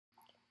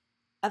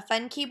A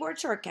fun keyboard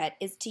shortcut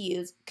is to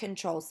use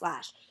Control/.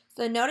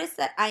 So notice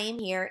that I am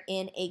here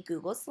in a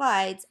Google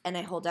Slides and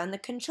I hold down the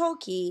Control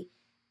key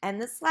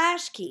and the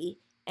slash key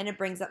and it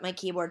brings up my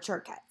keyboard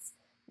shortcuts.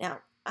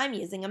 Now, I'm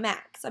using a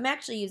Mac, so I'm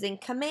actually using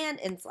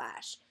Command and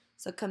slash.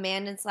 So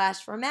Command and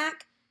slash for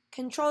Mac,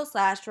 Control/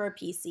 for a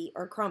PC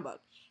or Chromebook.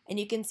 And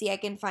you can see I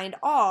can find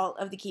all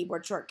of the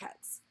keyboard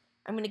shortcuts.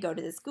 I'm going to go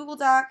to this Google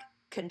Doc,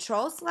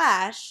 Control/,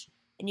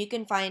 and you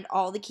can find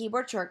all the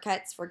keyboard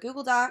shortcuts for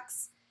Google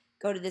Docs.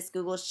 Go to this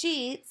Google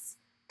Sheets,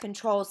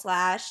 Control/,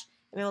 and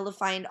be able to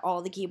find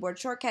all the keyboard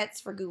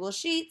shortcuts for Google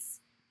Sheets.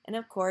 And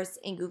of course,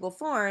 in Google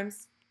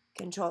Forms,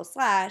 Control/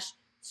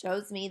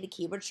 shows me the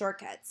keyboard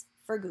shortcuts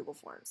for Google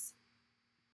Forms.